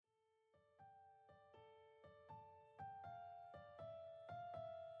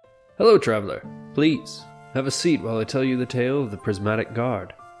Hello, traveler. Please, have a seat while I tell you the tale of the Prismatic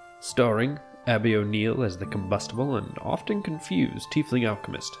Guard, starring Abby O'Neill as the combustible and often confused tiefling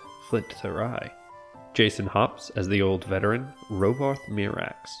alchemist, Flint Therai, Jason Hops as the old veteran, Rovarth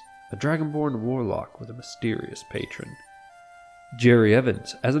Mirax, a dragonborn warlock with a mysterious patron, Jerry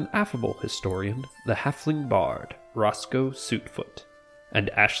Evans as an affable historian, the halfling bard, Roscoe Suitfoot, and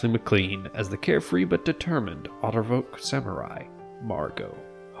Ashley McLean as the carefree but determined Ottervoke samurai, Margot,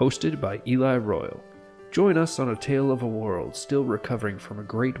 hosted by Eli Royal. Join us on a tale of a world still recovering from a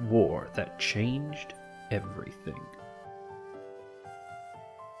great war that changed everything.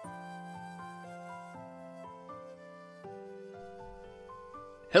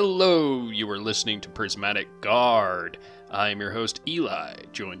 Hello, you are listening to Prismatic Guard. I am your host, Eli,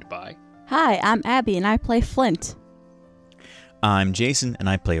 joined by... Hi, I'm Abby, and I play Flint. I'm Jason, and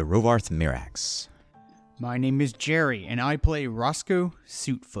I play Rovarth Mirax. My name is Jerry, and I play Roscoe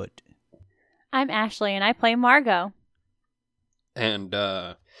Suitfoot. I'm Ashley, and I play Margot. And,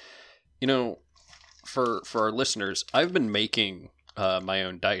 for our listeners, I've been making my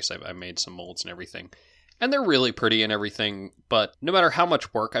own dice. I made some molds and everything. And they're really pretty and everything, but no matter how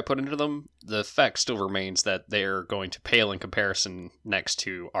much work I put into them, the fact still remains that they're going to pale in comparison next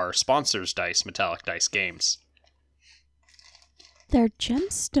to our sponsor's dice, Metallic Dice Games. They're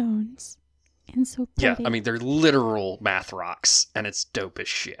gemstones. And so pretty. Yeah, I mean, they're literal math rocks, and it's dope as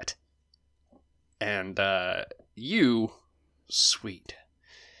shit. And you, sweet,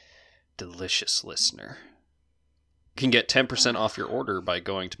 delicious listener, can get 10% off your order by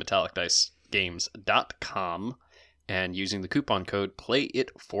going to metallicdicegames.com and using the coupon code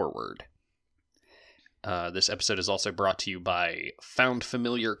PlayItForward. This episode is also brought to you by Found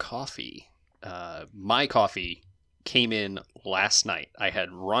Familiar Coffee. My coffee came in last night. I had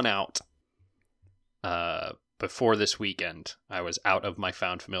run out before this weekend. I was out of my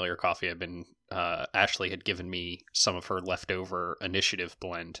Found Familiar coffee. Ashley had given me some of her leftover Initiative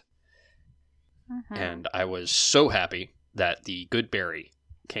blend. And I was so happy that the Good Berry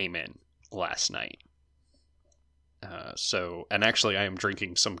came in last night. And actually I am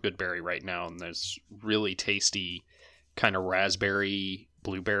drinking some Good Berry right now, and there's really tasty kind of raspberry,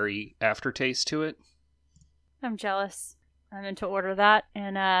 blueberry aftertaste to it. I'm jealous. I meant to order that,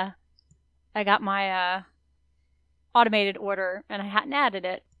 and I got my automated order, and I hadn't added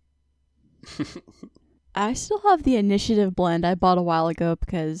it. I still have the Initiative blend I bought a while ago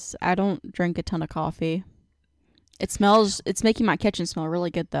because I don't drink a ton of coffee. It's making my kitchen smell really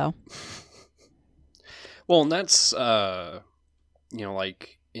good, though. Well, and that's, like,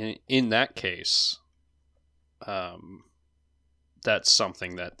 in that case, that's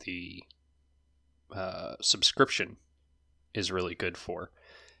something that the subscription is really good for.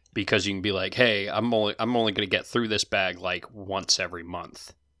 Because you can be like, hey, I'm only going to get through this bag, like, once every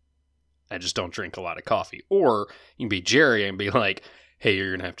month. I just don't drink a lot of coffee. Or you can be Jerry and be like, hey, you're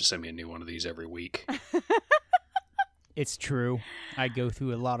going to have to send me a new one of these every week. It's true. I go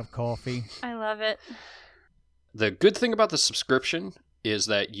through a lot of coffee. I love it. The good thing about the subscription is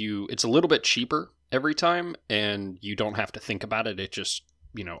that it's a little bit cheaper every time, and you don't have to think about it. It just,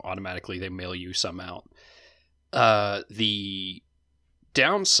 automatically they mail you some out. The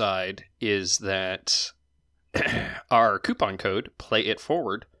downside is that our coupon code,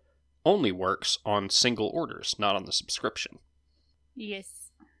 PlayItForward, only works on single orders, not on the subscription.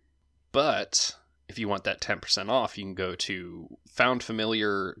 Yes. But if you want that 10% off, you can go to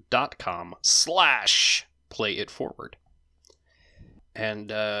foundfamiliar.com/PlayItForward. And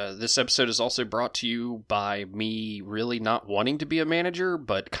this episode is also brought to you by me really not wanting to be a manager,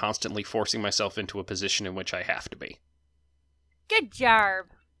 but constantly forcing myself into a position in which I have to be. Good job.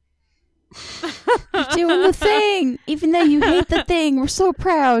 You're doing the thing, even though you hate the thing. We're so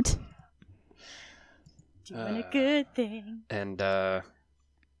proud. Doing a good thing. And, I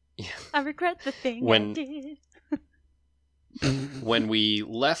regret the thing I did. When we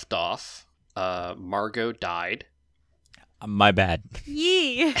left off, Margot died. My bad.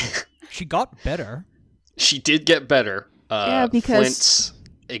 Yee. She got better. She did get better. Yeah, because Flint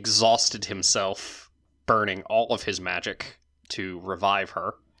exhausted himself, burning all of his magic to revive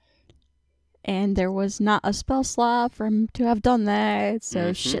her. And there was not a spell slot for him to have done that,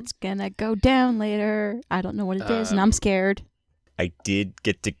 so shit's gonna go down later. I don't know what it is, and I'm scared. I did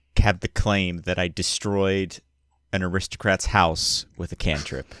get to have the claim that I destroyed an aristocrat's house with a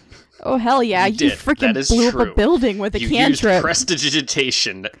cantrip. Oh, hell yeah. You did. freaking That is blew true. up a building with a You cantrip. used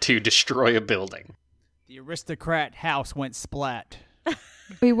prestidigitation to destroy a building. The aristocrat house went splat.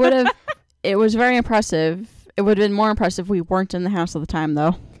 We would have... It was very impressive. It would have been more impressive if we weren't in the house all the time,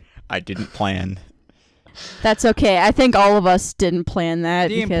 though. I didn't plan. That's okay. I think all of us didn't plan that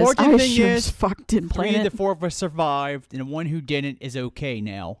The because important I thing sure is as fuck didn't plan 3 of it. the 4 of us survived, and the one who didn't is okay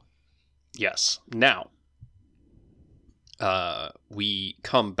now. Yes. Now, we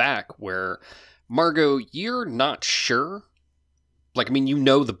come back where, Margot, you're not sure. Like, I mean, you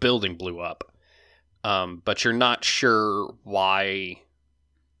know the building blew up, but you're not sure why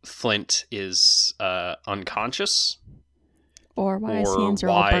Flint is unconscious. Or why his or hands are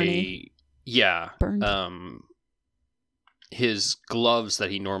why, all burny. yeah, Burned. His gloves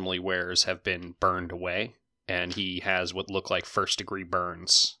that he normally wears have been burned away, and he has what look like first-degree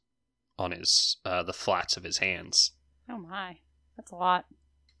burns on his the flats of his hands. Oh my, that's a lot.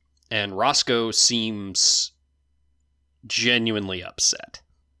 And Roscoe seems genuinely upset.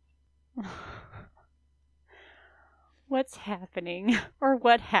 What's happening? Or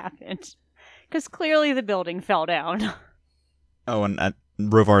what happened? Because clearly the building fell down. Oh, and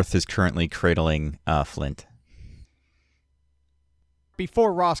Rovarth is currently cradling Flint.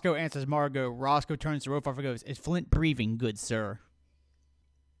 Before Roscoe answers Margot, Roscoe turns to Rovarth and goes, "Is Flint breathing, good sir?"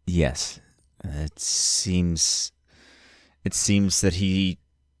 Yes. It seems that he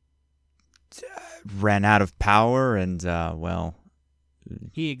ran out of power and, well...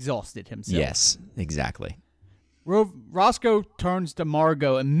 He exhausted himself. Yes, exactly. Roscoe turns to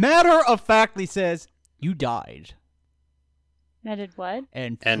Margot and matter-of-factly says, "You died." I did what?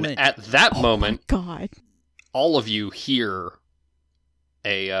 And And Flint... at that moment, Oh my God. all of you hear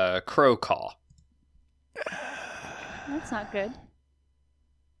a crow caw. That's not good.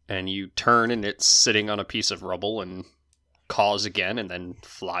 And you turn, and it's sitting on a piece of rubble and caws again and then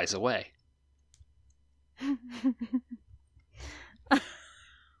flies away.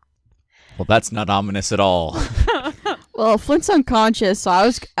 Well, that's not ominous at all. Well, Flint's unconscious,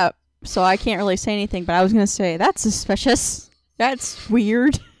 so I can't really say anything. But I was gonna say that's suspicious. That's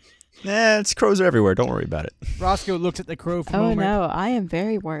weird. It's crows are everywhere. Don't worry about it. Roscoe looks at the crow for a Oh moment. no, I am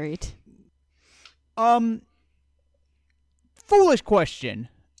very worried. Foolish question.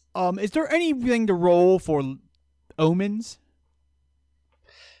 Is there anything to roll for omens?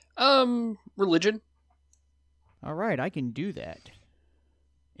 Religion? All right, I can do that.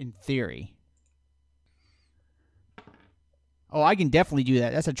 In theory. Oh, I can definitely do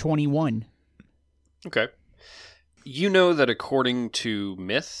that. That's a 21. Okay. You know that according to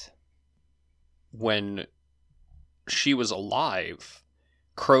myth, when she was alive,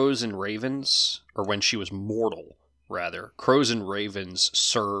 crows and ravens, or when she was mortal, rather, crows and ravens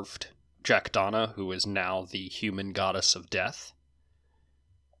served Jackdonna, who is now the human goddess of death.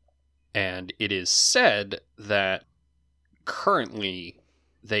 And it is said that currently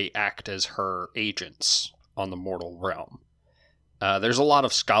they act as her agents on the mortal realm. There's a lot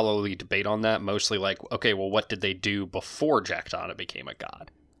of scholarly debate on that, mostly like, okay, well, what did they do before Jackdonna became a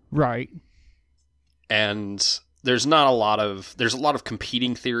god? Right. And there's a lot of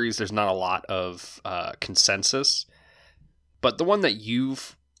competing theories. There's not a lot of consensus. But the one that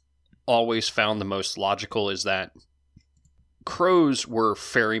you've always found the most logical is that crows were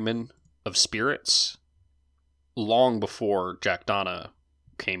ferrymen of spirits long before Jackdonna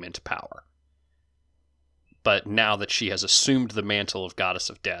came into power. But now that she has assumed the mantle of goddess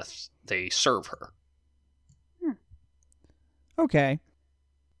of death, they serve her. Okay.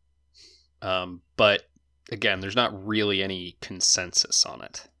 But again, there's not really any consensus on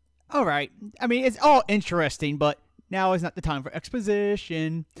it. All right. I mean, it's all interesting, but now is not the time for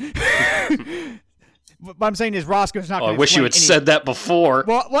exposition. What I'm saying is Roscoe's not going to I wish you had said that before.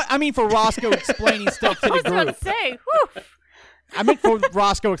 Well, what I mean for Roscoe explaining stuff to I the was about group. to say, whew. I meant for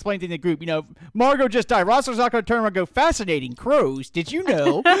Roscoe explaining to the group. You know, Margot just died. Roscoe's not going to turn around and go, "Fascinating crows. Did you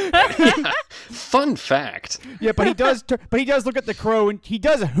know?" Fun fact. Yeah, but he does. But he does look at the crow, and he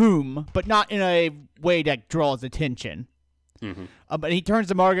does whom, but not in a way that draws attention. Mm-hmm. But he turns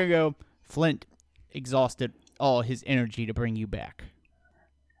to Margot and go, "Flint exhausted all his energy to bring you back."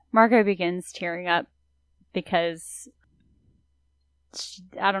 Margot begins tearing up because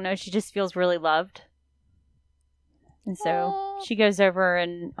I don't know, she just feels really loved. And so she goes over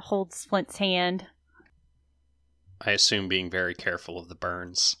and holds Flint's hand. I assume being very careful of the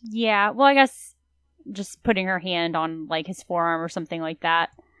burns. Yeah, well, I guess just putting her hand on like his forearm or something like that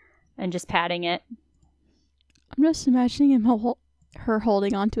and just patting it. I'm just imagining her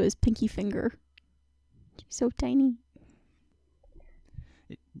holding onto his pinky finger. She's so tiny.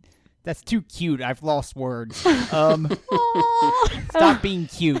 That's too cute. I've lost words. Aww. Stop being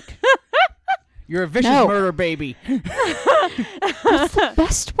cute. You're a vicious No. murder baby. That's the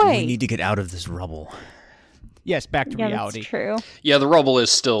best We way. need to get out of this rubble. Yes, back to Yeah, reality. that's true. Yeah, the rubble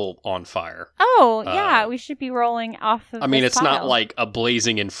is still on fire. Oh, yeah, we should be rolling off of I mean, this it's not pile. like a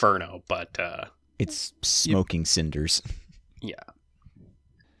blazing inferno, but It's smoking cinders. Yeah.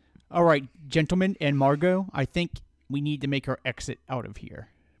 All right, gentlemen and Margot, I think we need to make our exit out of here.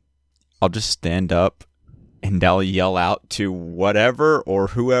 I'll just stand up and I'll yell out to whatever or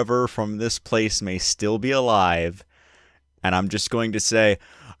whoever from this place may still be alive. And I'm just going to say,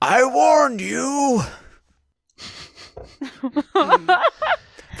 I warned you!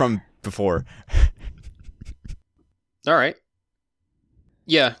 From before. All right.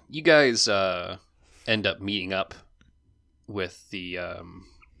 Yeah, you guys end up meeting up with the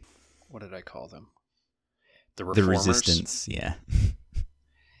what did I call them? The The reformers. resistance, yeah.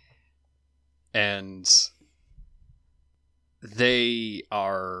 And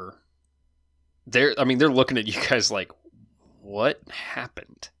they're looking at you guys like, what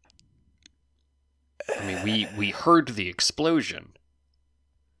happened? I mean, we heard the explosion.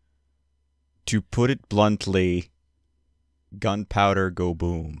 To put it bluntly, gunpowder go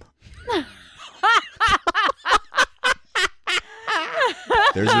boom.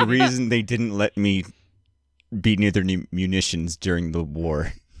 There's a reason they didn't let me be near their munitions during the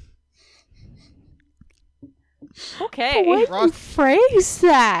war. Okay. Why do you phrase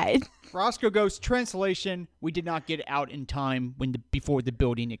that? Roscoe goes, translation, we did not get out in time before the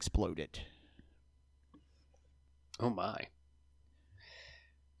building exploded. Oh my.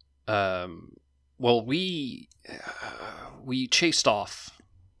 Well, we chased off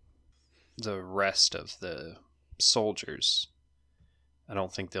the rest of the soldiers. I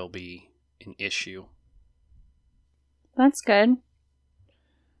don't think there'll be an issue. That's good.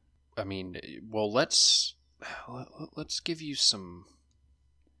 I mean, well, let's give you somewhere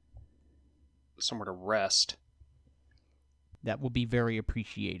to rest. That will be very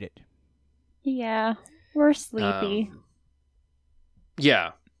appreciated. Yeah. We're sleepy.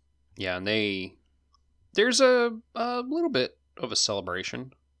 Yeah, and there's a little bit of a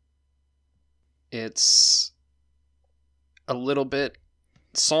celebration. It's a little bit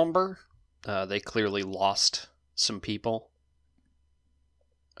somber. They clearly lost some people,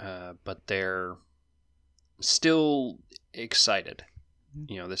 but they're still excited.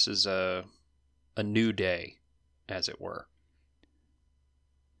 You know, this is a new day, as it were.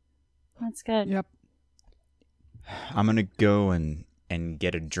 That's good. Yep. I'm gonna go and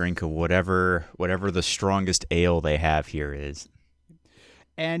get a drink of whatever the strongest ale they have here is.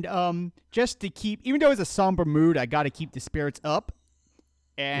 And just to keep, even though it's a somber mood, I got to keep the spirits up.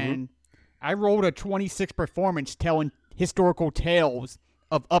 And I rolled a 26 performance telling historical tales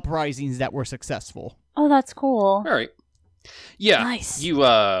of uprisings that were successful. Oh, that's cool. All right. Yeah. Nice. You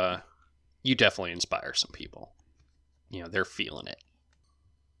definitely inspire some people. You know, they're feeling it.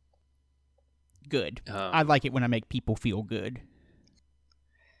 Good. I like it when I make people feel good.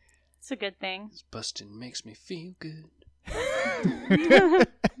 It's a good thing. This busting makes me feel good.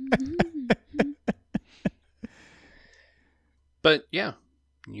 But yeah,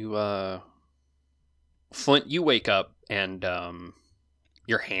 you Flint, you wake up and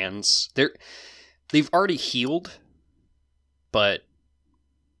your hands they've already healed, but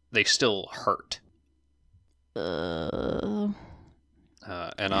they still hurt. And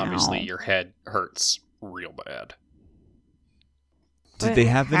obviously Ow. your head hurts real bad. Did they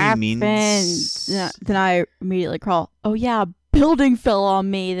have any means? Then I immediately crawl. Oh yeah, a building fell on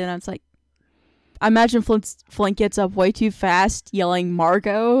me. Then it's like, I imagine Flint gets up way too fast, yelling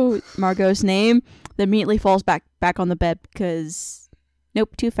Margot's name, then immediately falls back on the bed because,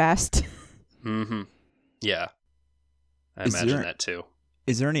 nope, too fast. Mm-hmm. Yeah. I Is imagine there- that too.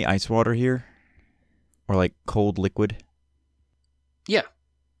 Is there any ice water here? Or like cold liquid?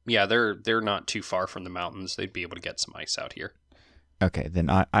 Yeah, they're not too far from the mountains. They'd be able to get some ice out here. Okay, then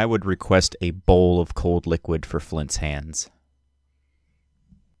I would request a bowl of cold liquid for Flint's hands.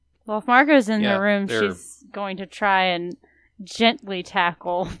 Well, if Margot's in Yeah, the room, they're- she's going to try and gently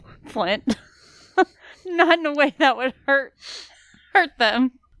tackle Flint. Not in a way that would hurt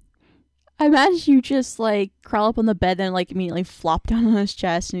them. I imagine you just like crawl up on the bed and like immediately flop down on his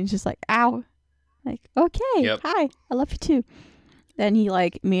chest, and he's just like, "Ow!" Like, okay, Yep. hi, I love you too. Then he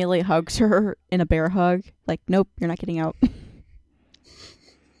like immediately hugs her in a bear hug. Like, nope, you're not getting out.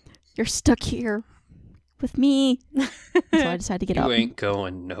 You're stuck here with me. So I decided to get You up. ain't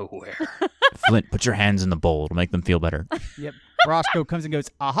going nowhere. Flint, put your hands in the bowl. It'll make them feel better. Yep. Roscoe comes and goes,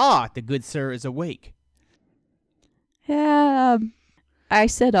 aha, the good sir is awake. Yeah. I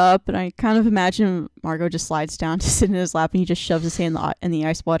sit up and I kind of imagine Margot just slides down to sit in his lap and he just shoves his hand in the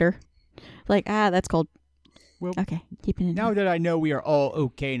ice water. Like, that's cold. Well, Okay, keep it in. now that I know we are all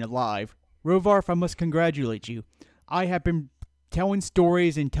okay and alive, Rovarth, I must congratulate you. I have been telling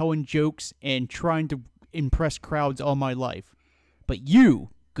stories and telling jokes and trying to impress crowds all my life. But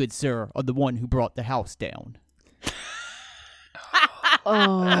you good sir, are the one who brought the house down.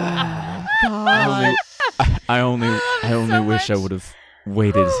 Oh God! I only So wish I much. would have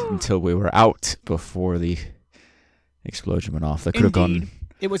waited until we were out before the explosion went off. That could have Indeed. gone.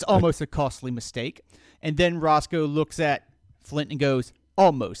 It was almost a costly mistake. And then Roscoe looks at Flint and goes,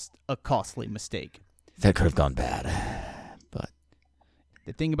 almost a costly mistake. That could have gone bad. But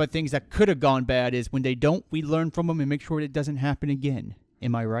The thing about things that could have gone bad is when they don't, we learn from them and make sure it doesn't happen again.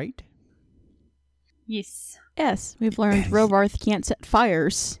 Am I right? Yes. Yes, we've learned Rovarth can't set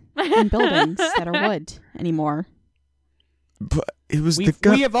fires in buildings that are wood anymore. it was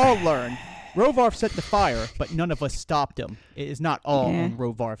We have all learned. Rovarth set the fire, but none of us stopped him. It is not all Yeah. on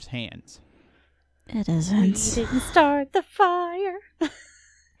Rovarth's hands. It We isn't. didn't start the fire.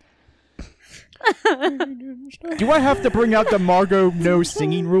 Do I have to bring out the Margot no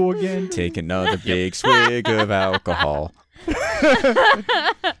singing rule again? Take another big swig of alcohol.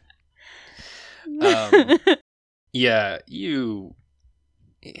 Yeah, you.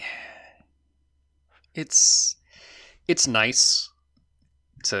 It's nice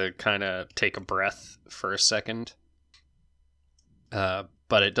to kind of take a breath for a second,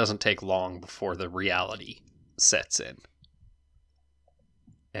 but it doesn't take long before the reality sets in,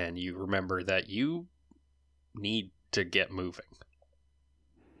 and you remember that you need to get moving.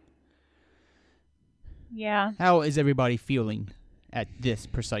 Yeah. How is everybody feeling at this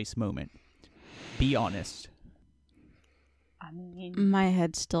precise moment? Be honest. I mean, My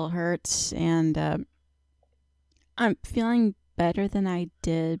head still hurts, and I'm feeling better than I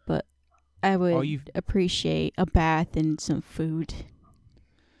did, but I would you- appreciate a bath and some food.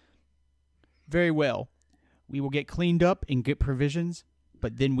 Very well. We will get cleaned up and get provisions,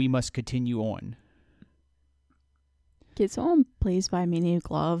 but then we must continue on. Could someone please buy me new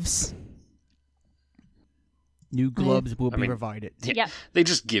gloves? New gloves will I be mean- provided. yeah. They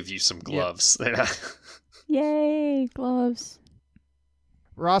just give you some gloves. Yay, gloves.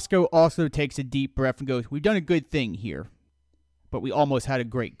 Roscoe also takes a deep breath and goes, we've done a good thing here, but we almost had a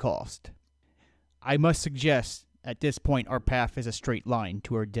great cost. I must suggest at this point our path is a straight line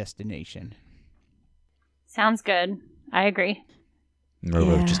to our destination. Sounds good. I agree.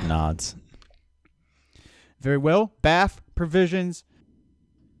 Robo Yeah. just nods. Very well. Bath, provisions.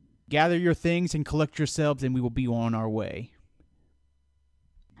 Gather your things and collect yourselves, and we will be on our way.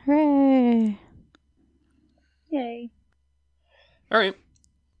 Hooray. Yay. All right.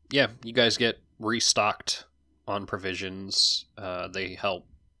 Yeah, you guys get restocked on provisions. They help,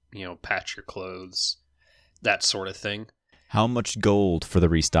 patch your clothes, that sort of thing. How much gold for the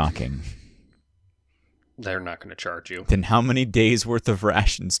restocking? They're not going to charge you. Then how many days worth of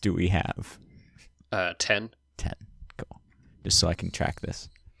rations do we have? 10. 10. Cool. Just so I can track this.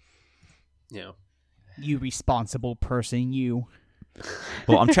 Yeah. You responsible person, you.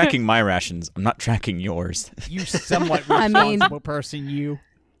 Well, I'm tracking my rations. I'm not tracking yours. You somewhat I mean- responsible person, you.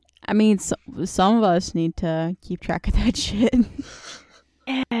 I mean, some of us need to keep track of that shit.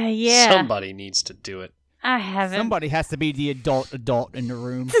 Yeah. Somebody needs to do it. I haven't. Somebody has to be the adult in the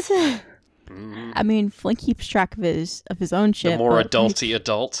room. Mhm. I mean, Flink keeps track of his own shit. The more but, adulty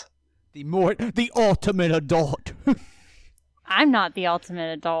adult. The ultimate adult. I'm not the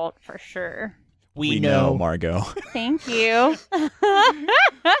ultimate adult for sure. We know. Margot. Thank you.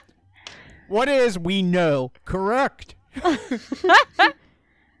 What is we know? Correct.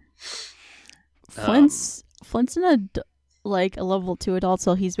 Flint's like a level 2 adult,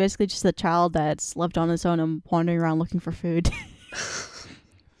 so he's basically just a child that's lived on his own and wandering around looking for food.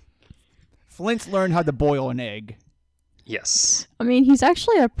 Flint's learned how to boil an egg. Yes. I mean, he's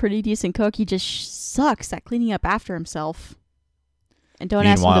actually a pretty decent cook. He just sucks at cleaning up after himself. And don't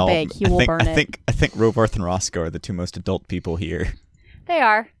ask him to Meanwhile, bake; he will burn it. I think Rovarth and Roscoe are the two most adult people here. They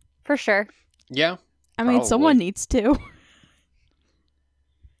are, for sure. Yeah. I mean, probably. someone needs to.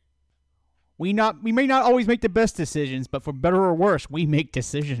 We may not always make the best decisions, but for better or worse, we make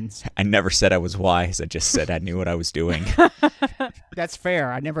decisions. I never said I was wise. I just said I knew what I was doing. That's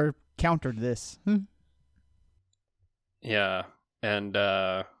fair. I never countered this. Yeah. And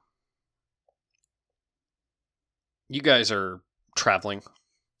you guys are traveling,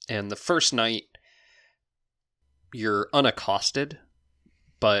 and the first night you're unaccosted,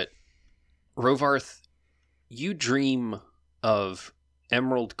 but Rovarth, you dream of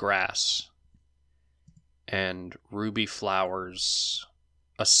emerald grass and ruby flowers,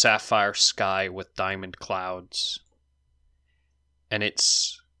 a sapphire sky with diamond clouds, and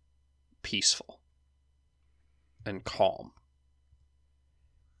it's peaceful and calm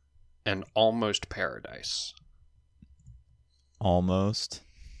and almost paradise. Almost.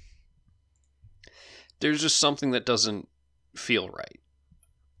 There's just something that doesn't feel right.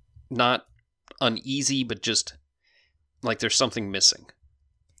 not uneasy, but just like there's something missing.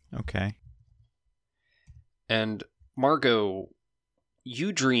 Okay. And Margot,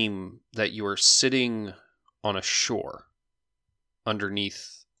 you dream that you are sitting on a shore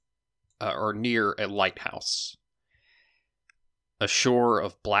underneath or near a lighthouse. A shore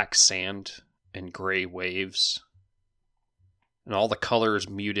of black sand and gray waves. And all the colors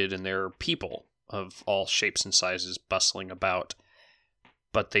muted, and there are people of all shapes and sizes bustling about.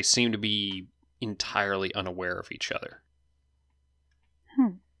 But they seem to be entirely unaware of each other.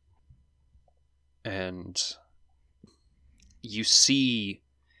 And you see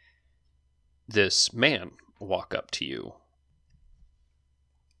this man walk up to you.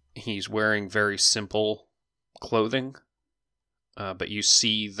 He's wearing very simple clothing, but you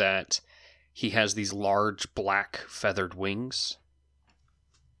see that he has these large black feathered wings,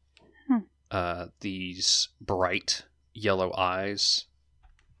 these bright yellow eyes.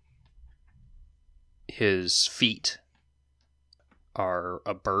 His feet are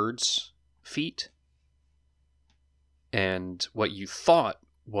a bird's feet, and what you thought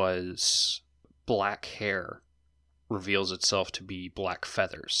was black hair reveals itself to be black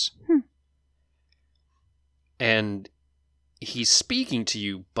feathers. And he's speaking to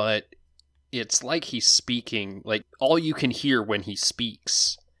you, but it's like he's speaking, like all you can hear when he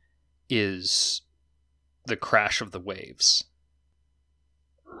speaks is the crash of the waves.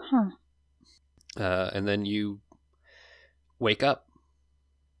 And then you wake up.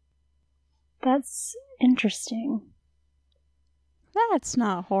 That's interesting. That's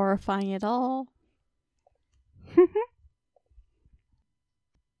not horrifying at all.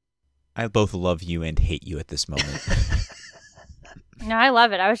 I both love you and hate you at this moment. No, I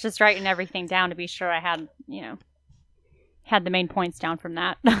love it. I was just writing everything down to be sure I had, had the main points down from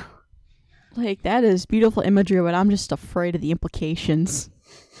that. Like, that is beautiful imagery, but I'm just afraid of the implications.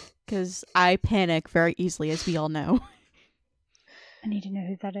 Because I panic very easily, as we all know. I need to know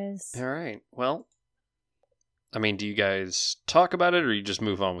who that is. All right. Well, I mean, do you guys talk about it, or you just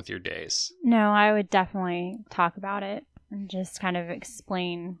move on with your days? No, I would definitely talk about it and just kind of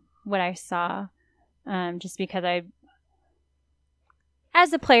explain what I saw. Just because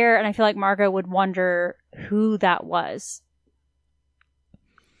as a player, and I feel like Margot would wonder who that was.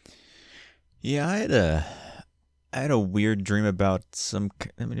 Yeah, I had a weird dream about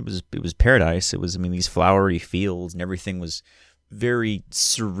it was paradise. It was, these flowery fields and everything was very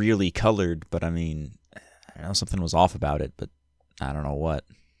surreally colored, but I know something was off about it, but I don't know what.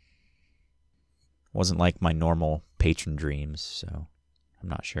 It wasn't like my normal patron dreams, so I'm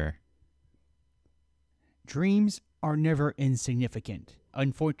not sure. Dreams are never insignificant.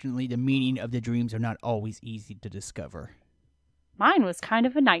 Unfortunately, the meaning of the dreams are not always easy to discover. Mine was kind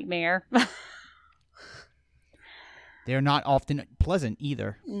of a nightmare. They're not often pleasant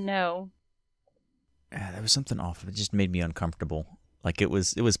either. No. Yeah, there was something off. It just made me uncomfortable. Like it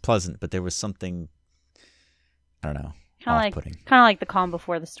was pleasant, but there was something, I don't know, off-putting. Kind of like the calm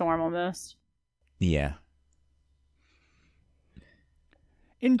before the storm, almost. Yeah.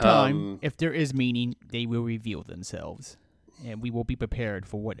 In time, if there is meaning, they will reveal themselves, and we will be prepared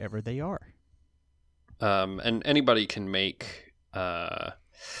for whatever they are. And anybody can make,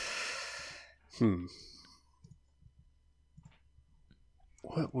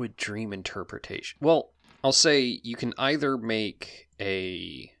 what would dream interpretation? Well, I'll say you can either make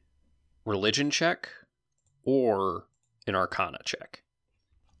a religion check or an arcana check.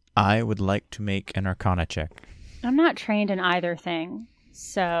 I would like to make an arcana check. I'm not trained in either thing,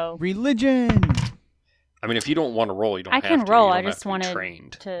 so... Religion! I mean, if you don't want to roll, you don't I have to. can roll, You don't I have just to be wanted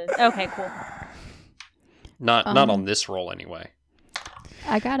trained. to... Okay, cool. Not on this roll, anyway.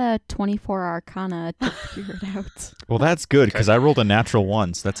 I got a 24 Arcana to figure it out. Well, that's good, because I rolled a natural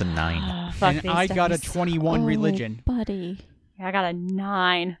 1, so that's a 9. Fuck And these I got a dice. 21 religion. Buddy. I got a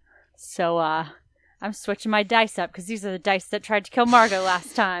 9. So, I'm switching my dice up, because these are the dice that tried to kill Margot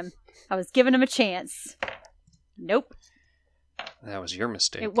last time. I was giving him a chance. Nope. That was your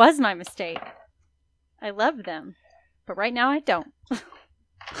mistake. It was my mistake. I love them. But right now I don't.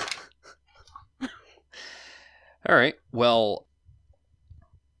 All right. Well,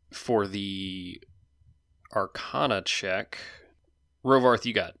 for the Arcana check, Rovarth,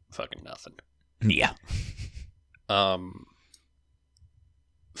 you got fucking nothing. Yeah.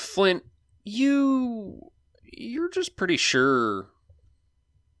 Flint, you're just pretty sure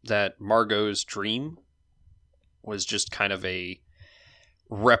that Margot's dream was just kind of a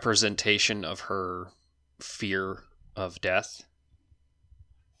representation of her fear of death.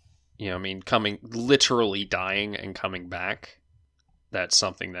 Literally dying and coming back. That's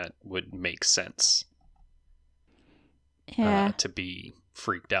something that would make sense Yeah. to be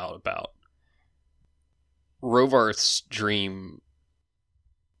freaked out about. Rovarth's dream,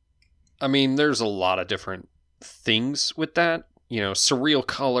 I mean, there's a lot of different things with that. Surreal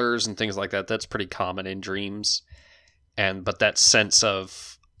colors and things like that. That's pretty common in dreams. But that sense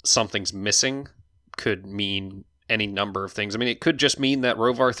of something's missing could mean any number of things. I mean, it could just mean that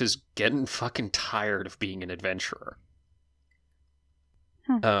Rovarth is getting fucking tired of being an adventurer.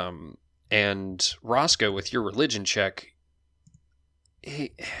 And Roscoe, with your religion check,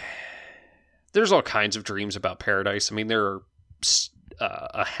 there's all kinds of dreams about paradise. I mean, there are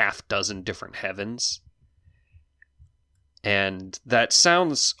a half dozen different heavens. And that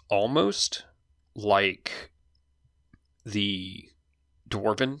sounds almost like the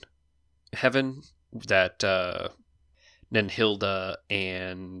dwarven heaven that Nenhilda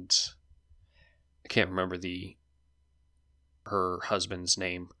and I can't remember her husband's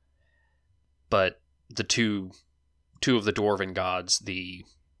name, but the two of the dwarven gods, the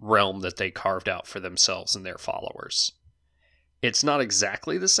realm that they carved out for themselves and their followers. It's not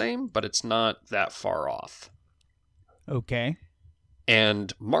exactly the same, but it's not that far off. Okay.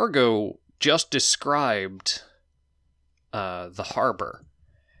 And Margot just described the harbor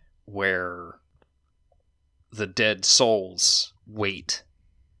where the dead souls wait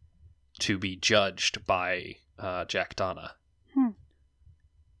to be judged by Jack Donna.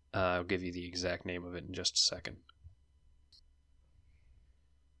 I'll give you the exact name of it in just a second.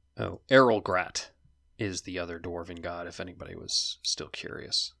 Oh, Errolgrat is the other dwarven god, if anybody was still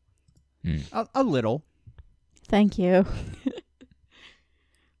curious. A little. Thank you.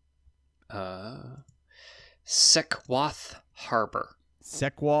 Sequoth Harbor.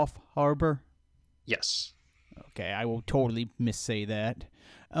 Sequoth Harbor? Yes. Okay, I will totally missay that.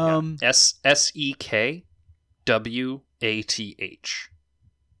 Sekwath.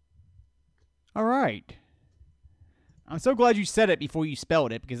 All right. I'm so glad you said it before you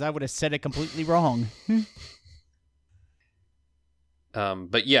spelled it, because I would have said it completely wrong.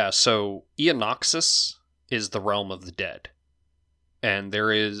 But yeah, so Eonoxus is the realm of the dead. And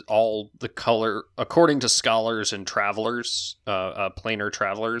there is all the color, according to scholars and travelers, planar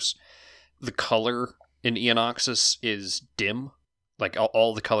travelers, the color in Eonoxus is dim. Like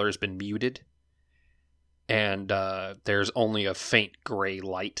all the color has been muted. And there's only a faint gray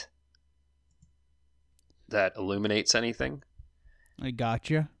light that illuminates anything. I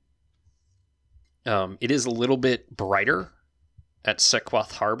gotcha. It is a little bit brighter at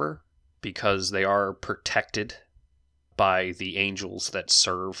Sequoth Harbor because they are protected by the angels that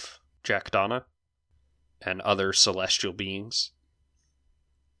serve Jack Donna and other celestial beings.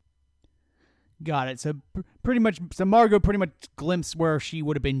 Got it. So Margot pretty much glimpsed where she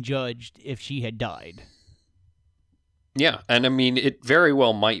would have been judged if she had died. Yeah, and I mean, it very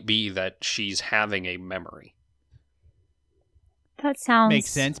well might be that she's having a memory. That sounds... Makes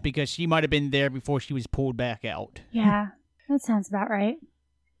sense, because she might have been there before she was pulled back out. Yeah, that sounds about right.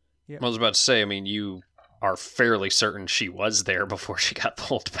 Yep. I was about to say, I mean, you are fairly certain she was there before she got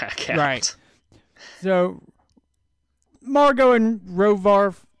pulled back out. Right. So, Margot and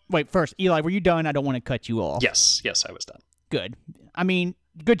Rovarth... Wait, first, Eli, were you done? I don't want to cut you off. Yes, I was done. Good. I mean,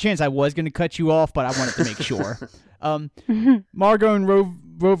 good chance I was going to cut you off, but I wanted to make sure. Margot and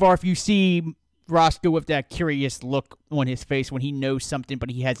Rovarth, you see Roscoe with that curious look on his face when he knows something, but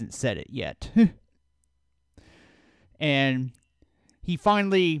he hasn't said it yet. And he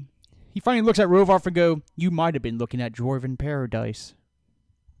finally looks at Rovarth and go, "You might have been looking at Dwarven Paradise."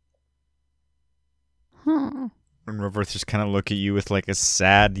 Huh. And Rovarth just kind of look at you with like a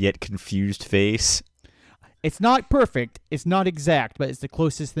sad yet confused face. It's not perfect, it's not exact, but it's the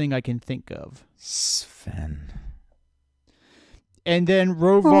closest thing I can think of. Sven. And then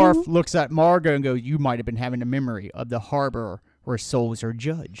Rovarth looks at Margot and goes, "You might have been having a memory of the harbor where souls are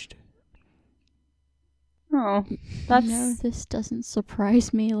judged." Oh, that's... No, this doesn't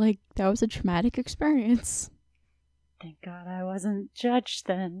surprise me. Like, that was a traumatic experience. Thank God I wasn't judged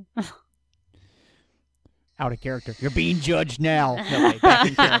then. Out of character. You're being judged now. No, wait, back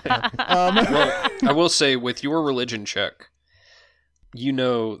in character. Well, I will say, with your religion check, you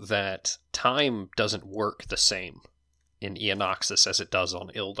know that time doesn't work the same in Eonoxus as it does on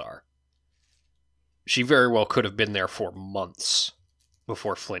Ildar. She very well could have been there for months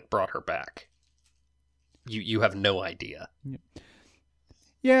before Flint brought her back. You have no idea.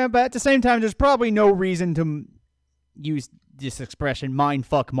 Yeah, but at the same time, there's probably no reason to use this expression,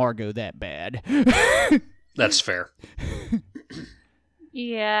 "mindfuck Margot" that bad. That's fair.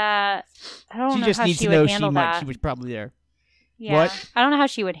 Yeah, I don't know She just how needs she to know would handle that. she was probably there. Yeah, What? I don't know how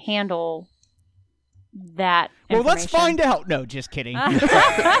she would handle that. Well, let's information. find out. No, just kidding.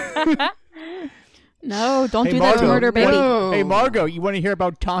 No, don't Hey, do that to Margo, Murder Baby. No. Hey, Margo, you want to hear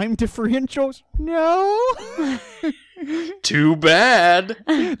about time differentials? No. Too bad.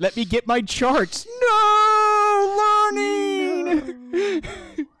 Let me get my charts. No, learning.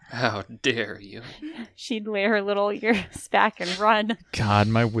 How dare you? She'd lay her little ears back and run. God,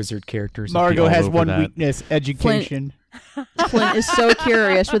 my wizard characters. would be Margo all has over one that. weakness: education. Flint is so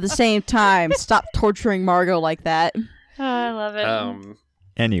curious, but at the same time, stop torturing Margot like that. Oh, I love it.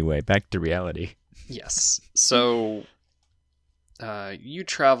 Anyway, back to reality. Yes. So, you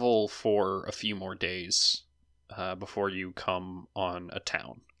travel for a few more days before you come on a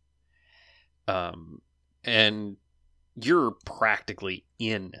town. And you're practically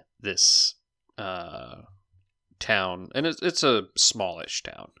in this town, and it's a smallish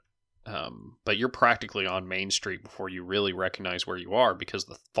town. But you're practically on Main Street before you really recognize where you are because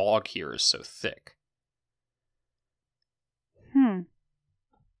the fog here is so thick.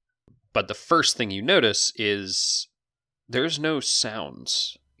 But the first thing you notice is there's no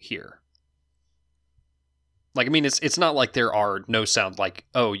sounds here. Like, I mean, it's not like there are no sounds like,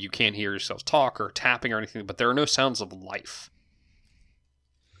 oh, you can't hear yourself talk or tapping or anything, but there are no sounds of life.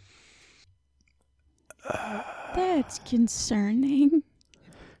 That's concerning.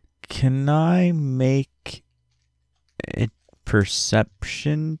 Can I make a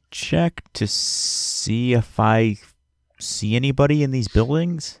perception check to see if I see anybody in these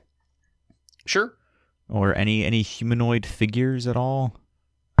buildings? Sure, Or any humanoid figures at all?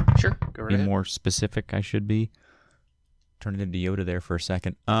 sure, go right Be ahead. more specific, I should be. Turned into Yoda there for a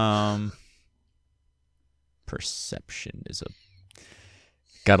second. Perception is a...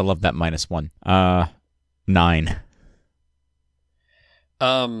 Gotta love that -1. 9.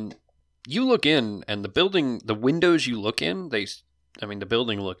 You look in, and the windows you look in, the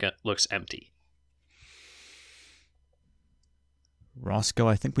building looks empty. Roscoe,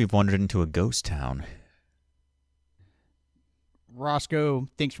 I think we've wandered into a ghost town. Roscoe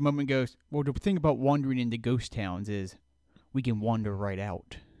thinks for a moment and goes, well, the thing about wandering into ghost towns is we can wander right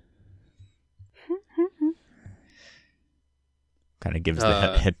out. Kind of gives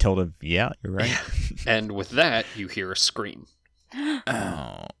the head tilt of, yeah, you're right. And with that, you hear a scream.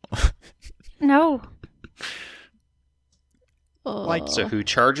 Oh. No. Like, So who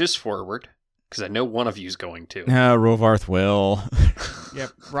charges forward? Because I know one of you's going to. Rovarth will.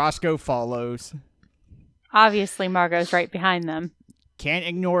 Yep, Roscoe follows. Obviously, Margot's right behind them. Can't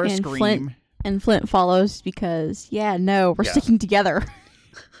ignore a And scream. Flint follows because, we're Yeah. sticking together.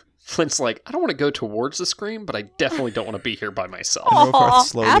 Flint's like, I don't want to go towards the scream, but I definitely don't want to be here by myself. And Rovarth's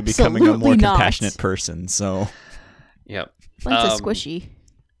slowly becoming a more absolutely not. compassionate person, so... Yep. Flint's a squishy.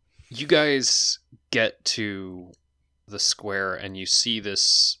 You guys get to the square and you see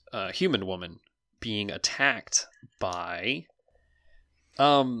this human woman being attacked by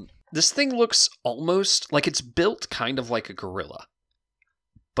this thing looks almost like it's built kind of like a gorilla,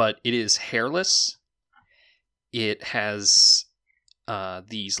 but it is hairless. It has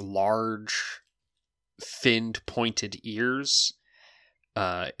these large finned pointed ears.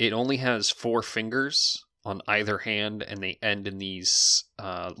 It only has 4 fingers on either hand, and they end in these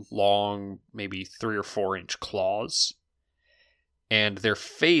long, maybe 3 or 4 inch claws. And their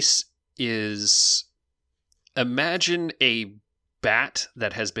face is, imagine a bat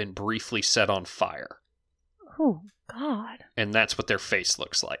that has been briefly set on fire. Oh, God. And that's what their face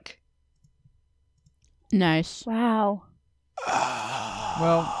looks like. Nice. Wow.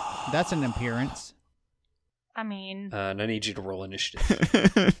 Well, that's an appearance. I mean, And I need you to roll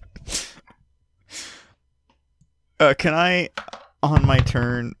initiative. Can I, on my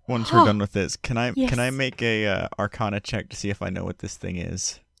turn, once we're done with this, can I Yes. make a Arcana check to see if I know what this thing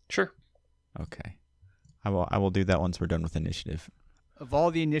is? Sure. Okay, I will do that once we're done with initiative. Of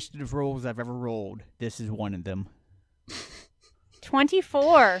all the initiative rolls I've ever rolled, this is one of them.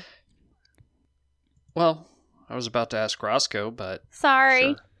 24. Well, I was about to ask Roscoe, but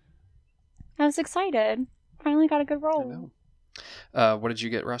Sorry. sure. I was excited. Finally got a good I roll. know. What did you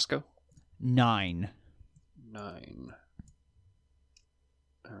get, Roscoe? 9. 9.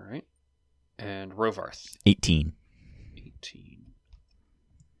 All right. And Rovarth, 18. 18.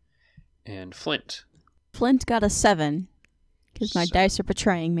 And Flint. Flint got a 7 because my 7. dice are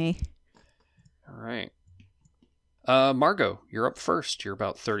betraying me. All right. Margot, you're up first. You're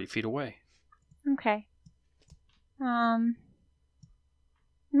about 30 feet away. Okay. I'm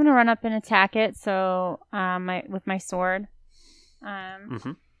gonna run up and attack it. So, with my sword.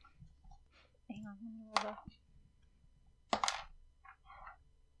 Mm-hmm. Hang on. Let me roll the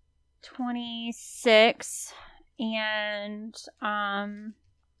 26 and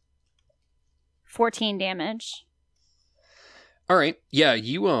 14 damage. All right. Yeah,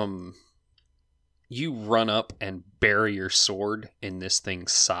 you run up and bury your sword in this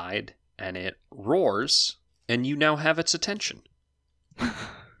thing's side, and it roars, and you now have its attention.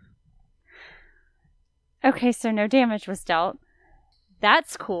 Okay, so no damage was dealt.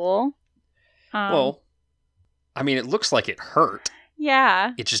 That's cool. Well, I mean, it looks like it hurt.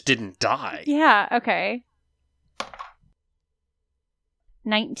 Yeah. It just didn't die. Yeah, okay.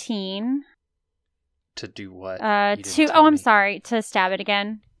 19. To do what? You didn't To tell I'm me. sorry, to stab it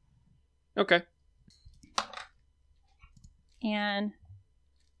again. Okay. And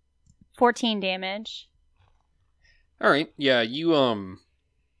 14 damage. All right. Yeah, you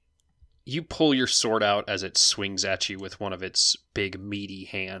pull your sword out as it swings at you with one of its big meaty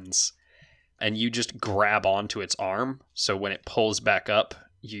hands, and you just grab onto its arm. So when it pulls back up,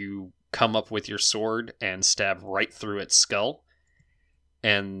 you come up with your sword and stab right through its skull.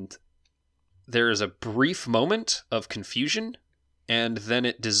 And there is a brief moment of confusion, and then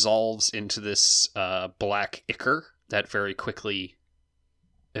it dissolves into this black ichor that very quickly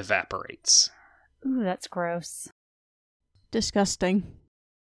evaporates. Ooh, that's gross. Disgusting.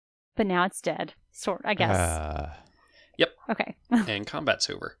 But now it's dead. Sort, I guess. Okay. And combat's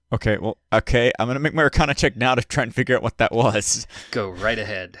over. Okay, well, okay. I'm going to make my Arcana check now to try and figure out what that was. Go right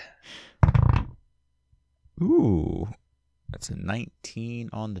ahead. Ooh. That's a 19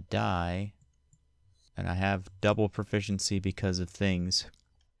 on the die. And I have double proficiency because of things.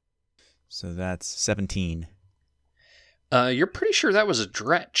 So that's 17. You're pretty sure that was a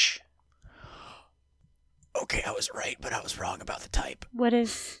dretch. Okay, I was right, but I was wrong about the type. What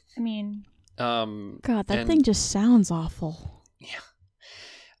is, I mean, God, that And- thing just sounds awful.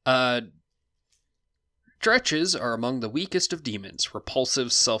 Dretches are among the weakest of demons,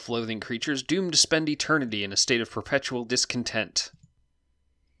 repulsive, self-loathing creatures doomed to spend eternity in a state of perpetual discontent.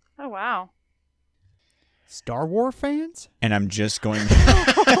 oh wow. Star Wars fans? And I'm just going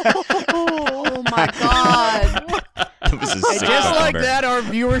Oh my god. That was a And sick just fucking like burn. that, our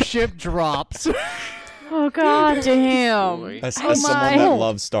viewership drops. Oh god. Damn. Boy. As Oh someone my. that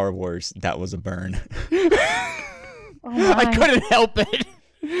loves Star Wars, that was a burn. Oh my. I couldn't help it.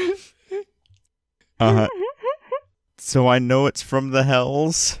 So I know it's from the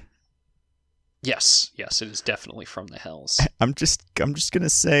Hells. Yes, it is definitely from the Hells. I'm just gonna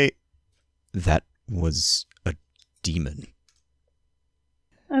say that was a demon.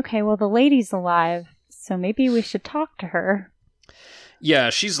 Okay, well the lady's alive, so maybe we should talk to her. Yeah,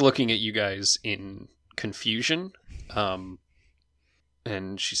 she's looking at you guys in confusion. And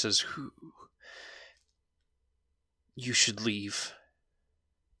she says, "Who? You should leave.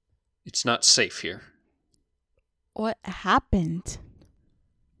 It's not safe here. What happened?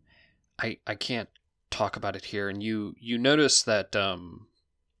 I can't talk about it here." And you notice that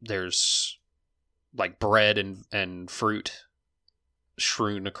there's like bread and fruit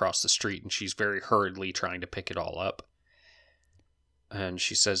strewn across the street, and she's very hurriedly trying to pick it all up. And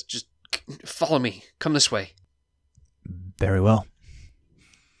she says, "Just follow me. Come this way." Very well.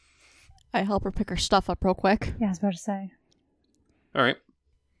 I help her pick her stuff up real quick. Yeah, I was about to say. All right.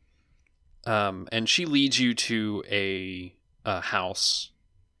 And she leads you to a house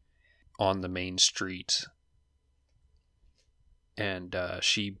on the main street. And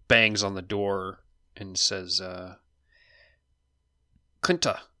she bangs on the door and says,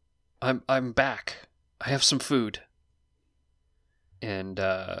 "Clinta, I'm back. I have some food." And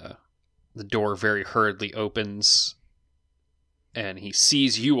the door very hurriedly opens, and he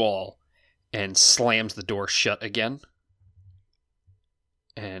sees you all and slams the door shut again.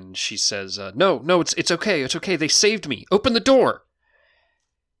 And she says, no, it's okay. It's okay. They saved me. Open the door."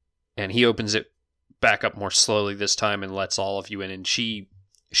 And he opens it back up more slowly this time and lets all of you in. And she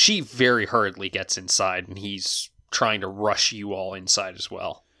very hurriedly gets inside, and he's trying to rush you all inside as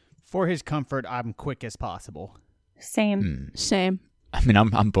well. For his comfort, I'm quick as possible. Same. Same. I mean,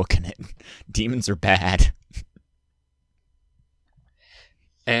 I'm booking it. Demons are bad.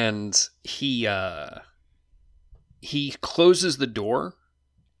 And he closes the door,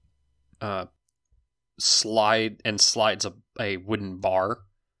 slides a wooden bar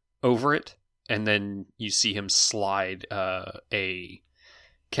over it, and then you see him slide a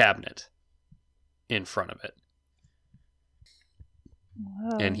cabinet in front of it.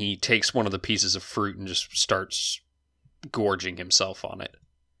 Whoa. And he takes one of the pieces of fruit and just starts gorging himself on it.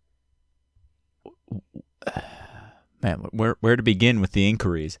 Man, where to begin with the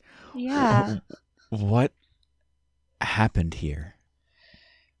inquiries? Yeah. What happened here?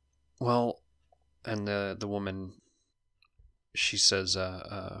 Well, and the woman, she says,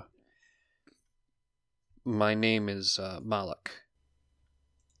 "My name is Malak,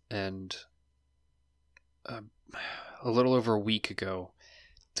 and a little over a week ago,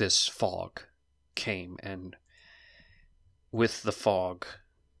 this fog came, and with the fog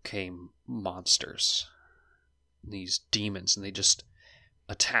came monsters, these demons, and they just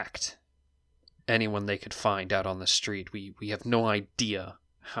attacked anyone they could find out on the street. We have no idea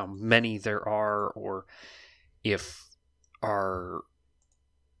how many there are, or if the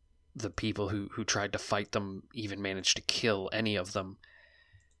people who tried to fight them even managed to kill any of them.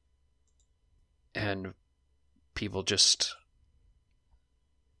 And people just...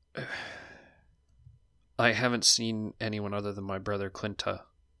 I haven't seen anyone other than my brother Clinta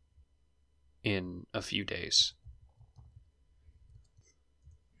in a few days.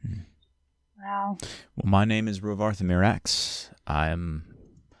 Wow. Well, my name is Rovarth Mirax. I'm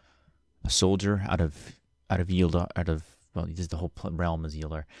a soldier out of Yildar, well, this is the whole realm is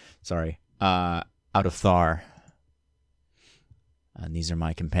Yildar. Sorry. Out of Thar. And these are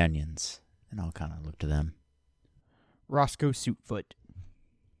my companions. And I'll kind of look to them. Roscoe Suitfoot.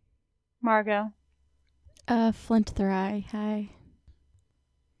 Margot. Flint Thrai. Hi.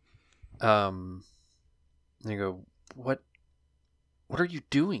 They go, what are you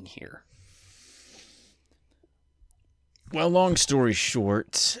doing here? Well, long story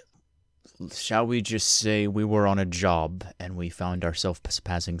short, shall we just say we were on a job and we found ourselves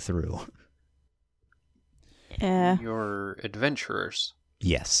passing through? Yeah. You're adventurers.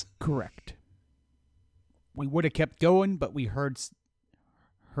 Yes. Correct. We would have kept going, but we heard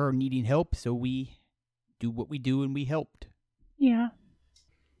her needing help, so we do what we do and we helped. Yeah.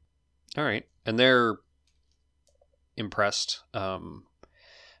 All right. And they're impressed.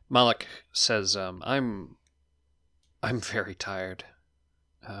 Malik says, I'm very tired.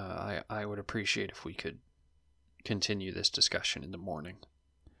 I would appreciate if we could continue this discussion in the morning.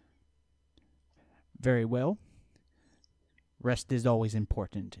 Very well. Rest is always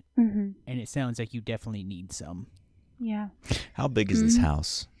important, Mm-hmm. and it sounds like you definitely need some. Yeah. How big is this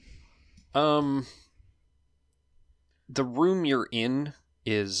house? The room you're in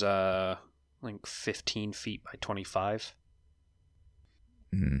is like 15 feet by 25.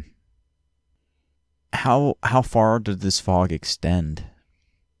 Hmm. How far did this fog extend?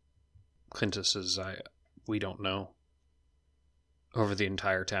 Clintus says, we don't know. Over the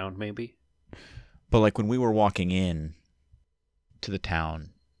entire town, maybe? But like when we were walking in to the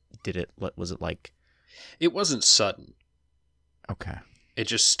town, was it like... It wasn't sudden. Okay. It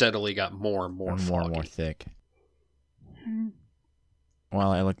just steadily got more and more foggy. More and more thick. Mm-hmm.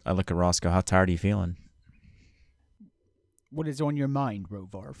 Well, I look at Roscoe. How tired are you feeling? What is on your mind,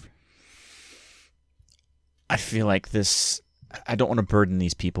 Rovarth? I feel like I don't want to burden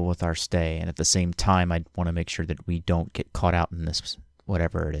these people with our stay, and at the same time, I want to make sure that we don't get caught out in this,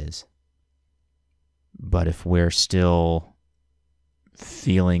 whatever it is. But if we're still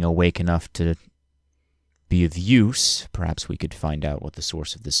feeling awake enough to be of use, perhaps we could find out what the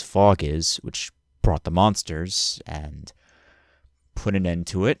source of this fog is, which brought the monsters, and put an end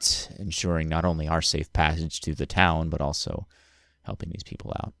to it, ensuring not only our safe passage to the town, but also helping these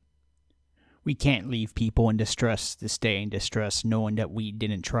people out. We can't leave people in distress to stay in distress knowing that we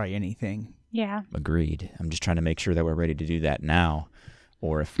didn't try anything. Yeah. Agreed. I'm just trying to make sure that we're ready to do that now,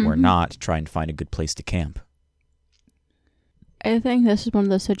 or if we're not, try and find a good place to camp. I think this is one of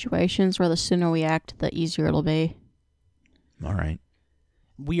those situations where the sooner we act, the easier it'll be. All right.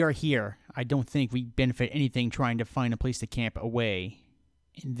 We are here. I don't think we benefit anything trying to find a place to camp away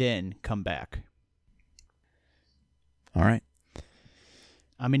and then come back. All right.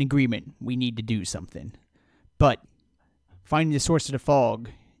 I'm in agreement. We need to do something. But finding the source of the fog,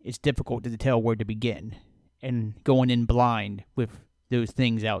 it's difficult to tell where to begin. And going in blind with those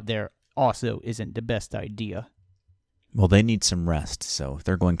things out there also isn't the best idea. Well, they need some rest, so if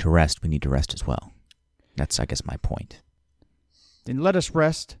they're going to rest, we need to rest as well. That's, I guess, my point. Then let us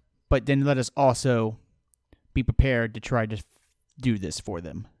rest, but then let us also be prepared to try to do this for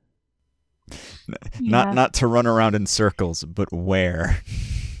them. Yeah. Not to run around in circles, but where.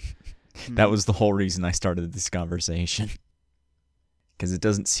 That was the whole reason I started this conversation. Because it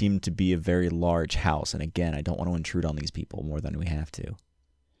doesn't seem to be a very large house, and again, I don't want to intrude on these people more than we have to.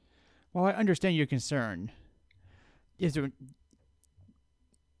 Well, I understand your concern. Is there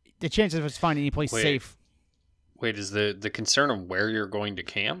the chances of us finding any place safe? Wait, is the concern of where you're going to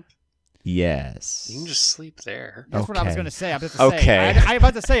camp? Yes. You can just sleep there. That's what I was Okay. going to say. I was about to Okay. say. I was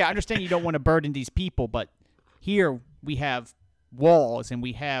about to say. I understand you don't want to burden these people, but here we have walls and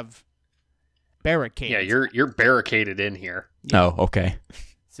we have barricades. Yeah, you're barricaded in here. Oh, okay.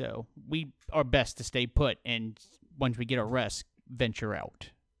 So we are best to stay put, and once we get a rest, venture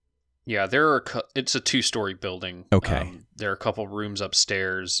out. Yeah, it's a 2-story building. Okay. There are a couple rooms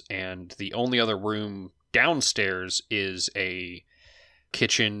upstairs, and the only other room downstairs is a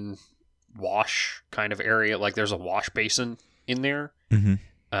kitchen wash kind of area. Like there's a wash basin in there, Mm-hmm.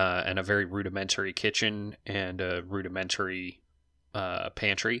 and a very rudimentary kitchen and a rudimentary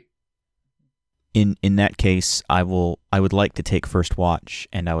pantry. In that case, I would like to take first watch,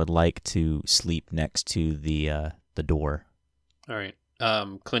 and I would like to sleep next to the door. All right.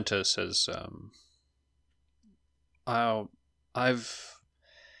 Clinta says, I've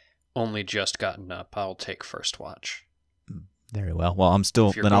only just gotten up. I'll take first watch. Very well. Well, I'm still.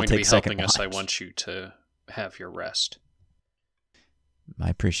 If you're Then I'll going to be take second helping us, I watch. want you to have your rest. I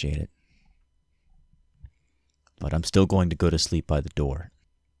appreciate it, but I'm still going to go to sleep by the door.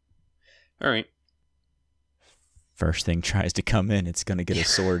 All right. First thing tries to come in, it's going to get a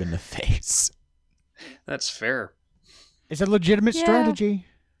sword in the face. That's fair. It's a legitimate Yeah. strategy.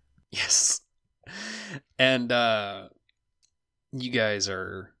 Yes. And you guys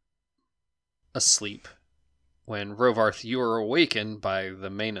are asleep when Rovarth, you are awakened by the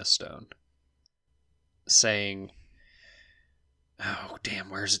Mana Stone saying, oh, damn,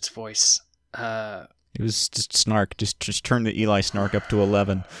 where's its voice? It was just snark. Just turn the Eli snark up to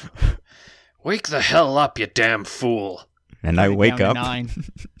 11. Wake the hell up, you damn fool. And I Put it wake down up. to 9.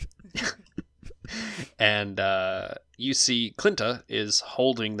 And you see Clinta is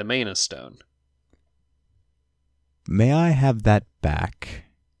holding the Mana Stone. May I have that back?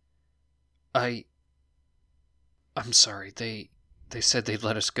 I'm sorry, they said they'd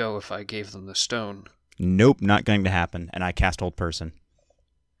let us go if I gave them the stone. Nope, not going to happen. And I cast Hold Person.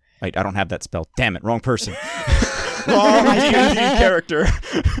 Wait, I don't have that spell. Damn it, wrong person. Wrong D&D character.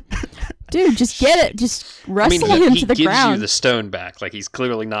 Dude, just get it. Just wrestle I mean, him he to the gives ground. you the stone back. Like, he's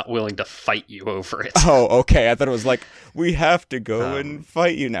clearly not willing to fight you over it. Oh, okay. I thought it was like, we have to go Um, and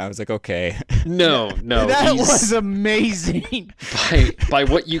fight you now. I was like, okay. No, That he's- was amazing. by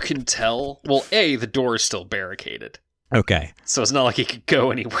what you can tell, well, A, the door is still barricaded. Okay. So it's not like he could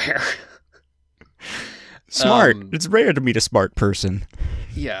go anywhere. Smart. Um, It's rare to meet a smart person.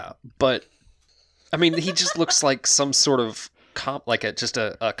 Yeah, but I mean, he just looks like some sort of just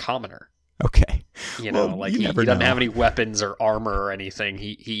a commoner. Okay. You know, Well, like you he never doesn't know. have any weapons or armor or anything.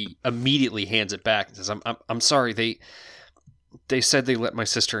 He immediately hands it back and says, "I'm sorry. They said they let my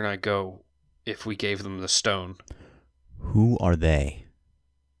sister and I go if we gave them the stone. Who are they?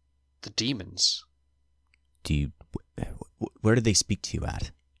 The demons. Where did they speak to you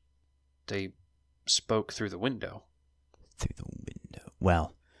at? They spoke through the window. Through the window.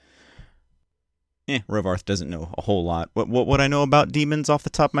 Well, Rovarth doesn't know a whole lot. What I know about demons off the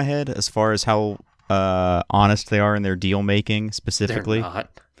top of my head, as far as how honest they are in their deal making specifically? They're not.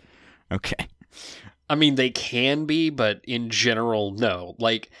 Okay. I mean, they can be, but in general, no.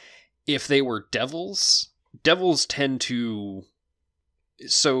 Like, if they were devils tend to...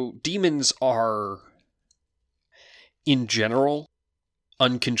 So, demons are, in general,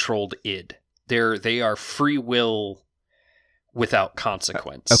 uncontrolled id. They are free will without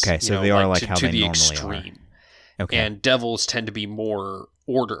consequence. Okay, so they are like how to they the normally extreme. are. Okay. And devils tend to be more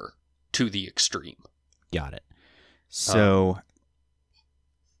order to the extreme. Got it. So...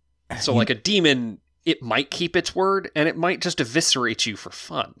 So, like a demon, it might keep its word, and it might just eviscerate you for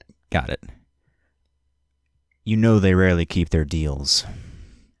fun. Got it. You know they rarely keep their deals.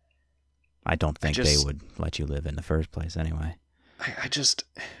 I don't think they would let you live in the first place anyway. I just...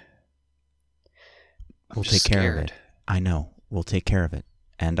 We'll take care of it. I know. We'll take care of it.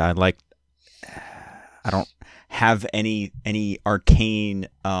 And I don't have any arcane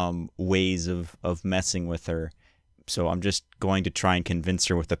ways of messing with her. So I'm just going to try and convince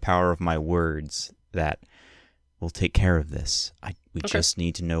her with the power of my words that we'll take care of this. We Okay. just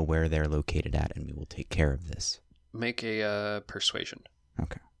need to know where they're located at, and we will take care of this. Make a persuasion.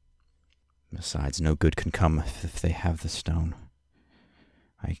 Okay. Besides, no good can come if they have the stone.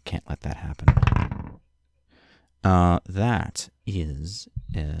 I can't let that happen. That is...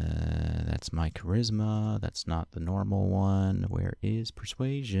 that's my charisma. That's not the normal one. Where is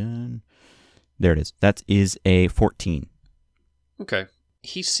persuasion? There it is. That is a 14. Okay.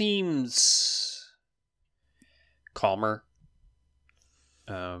 He seems calmer.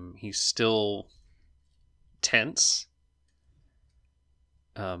 He's still tense.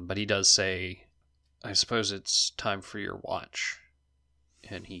 But he does say, I suppose it's time for your watch.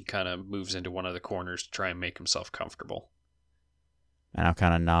 And he kind of moves into one of the corners to try and make himself comfortable. And I'll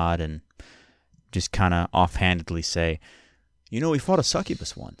kind of nod and just kind of offhandedly say, we fought a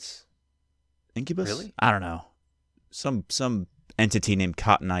succubus once. Incubus? Really? I don't know. Some entity named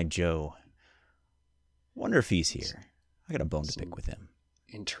Cotton Eye Joe. Wonder if he's here. I got a bone to pick with him.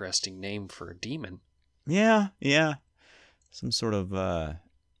 Interesting name for a demon. Yeah. Some sort of, I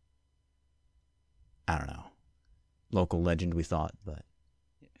don't know, local legend we thought, but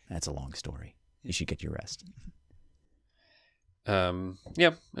That's a long story. You should get your rest.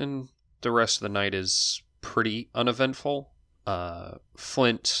 Yeah, and the rest of the night is pretty uneventful.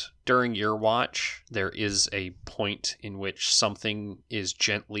 Flint, during your watch, there is a point in which something is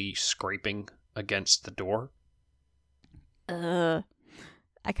gently scraping against the door. I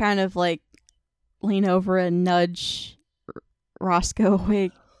kind of like lean over and nudge Roscoe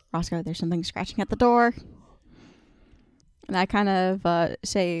awake. Roscoe, there's something scratching at the door. And I kind of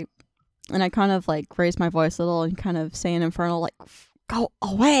say, and I kind of like raise my voice a little and kind of say an infernal, like, go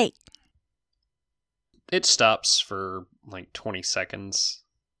away. It stops for like 20 seconds,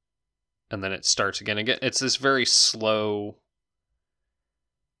 and then it starts again. It's this very slow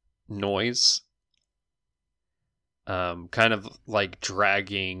noise. Kind of like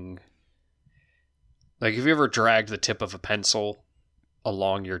dragging. Like, have you ever dragged the tip of a pencil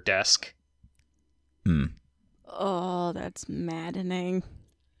along your desk? Oh, that's maddening.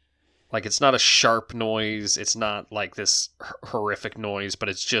 Like, it's not a sharp noise. It's not like this horrific noise, but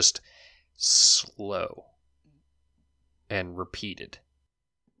it's just slow and repeated.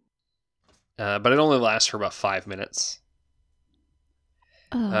 But it only lasts for about 5 minutes.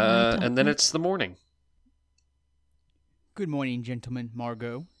 And then it's the morning. Good morning, gentlemen,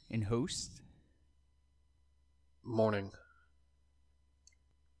 Margot, and host. Morning.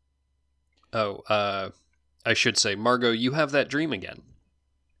 Oh, I should say, Margot, you have that dream again.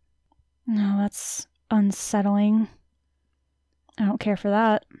 No, that's unsettling. I don't care for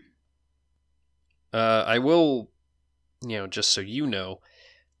that. I will, just so you know,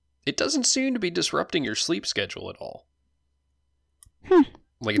 it doesn't seem to be disrupting your sleep schedule at all.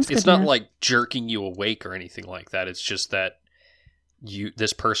 Like, it's not like jerking you awake or anything like that. It's just that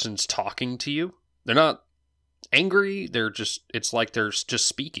this person's talking to you. They're not angry. It's like they're just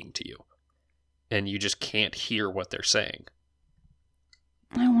speaking to you. And you just can't hear what they're saying.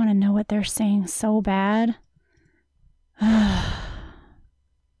 I want to know what they're saying so bad. I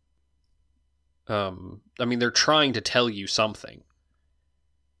mean, they're trying to tell you something,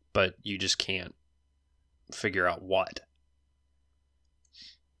 but you just can't figure out what.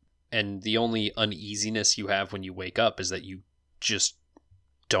 And the only uneasiness you have when you wake up is that you just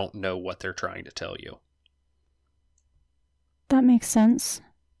don't know what they're trying to tell you. That makes sense.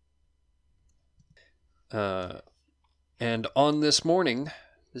 And on this morning,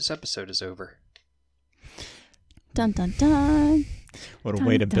 this episode is over. Dun dun dun. What a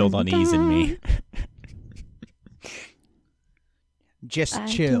way to build unease in me. Just I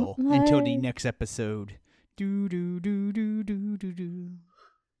chill don't until the like- next episode. Do do do do do do do.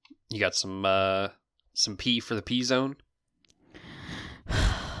 You got some P for the P zone?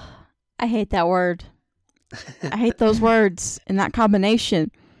 I hate that word. I hate those words in that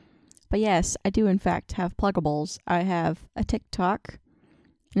combination. But yes, I do in fact have pluggables. I have a TikTok,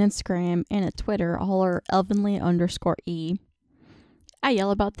 an Instagram, and a Twitter. All are elvenly_e. I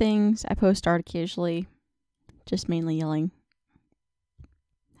yell about things. I post art occasionally. Just mainly yelling.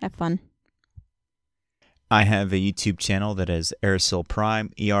 Have fun. I have a YouTube channel that is Erasyl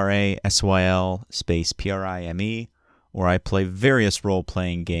Prime, ERASYL space PRIME, where I play various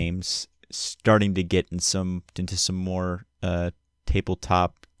role-playing games, starting to get into some more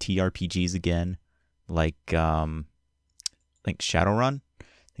tabletop TRPGs again, like Shadowrun. I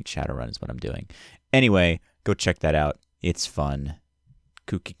think Shadowrun is what I'm doing. Anyway, go check that out. It's fun.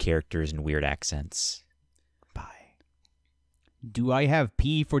 Kooky characters and weird accents. Bye. Do I have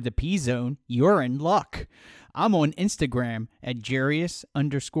P for the P zone? You're in luck. I'm on Instagram at Jarius_,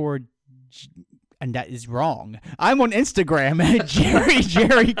 and that is wrong. I'm on Instagram at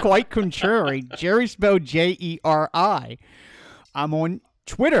Jerry quite contrary. Jerry spelled Jeri. I'm on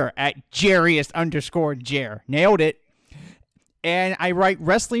Twitter at Jarius_Jer. Nailed it. And I write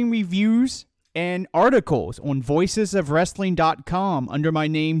wrestling reviews and articles on voicesofwrestling.com under my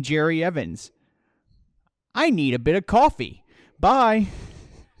name, Jerry Evans. I need a bit of coffee. Bye.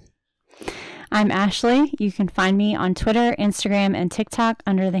 I'm Ashley. You can find me on Twitter, Instagram, and TikTok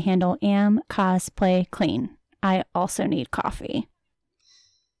under the handle amcosplayclean. I also need coffee.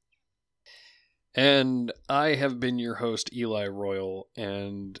 And I have been your host, Eli Royal,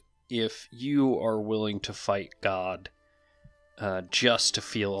 and if you are willing to fight God just to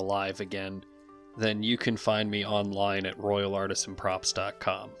feel alive again, then you can find me online at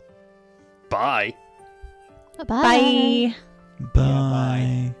royalartisanprops.com. Bye! Bye-bye. Bye.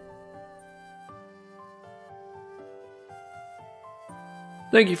 Bye.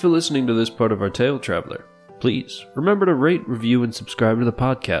 Thank you for listening to this part of our Tale Traveler. Please remember to rate, review, and subscribe to the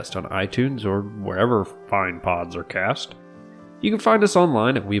podcast on iTunes or wherever fine pods are cast. You can find us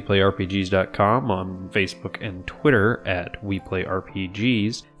online at WePlayRPGs.com, on Facebook and Twitter at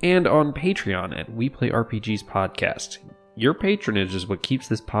WePlayRPGs, and on Patreon at WePlayRPGs Podcast. Your patronage is what keeps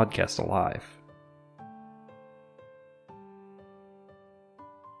this podcast alive.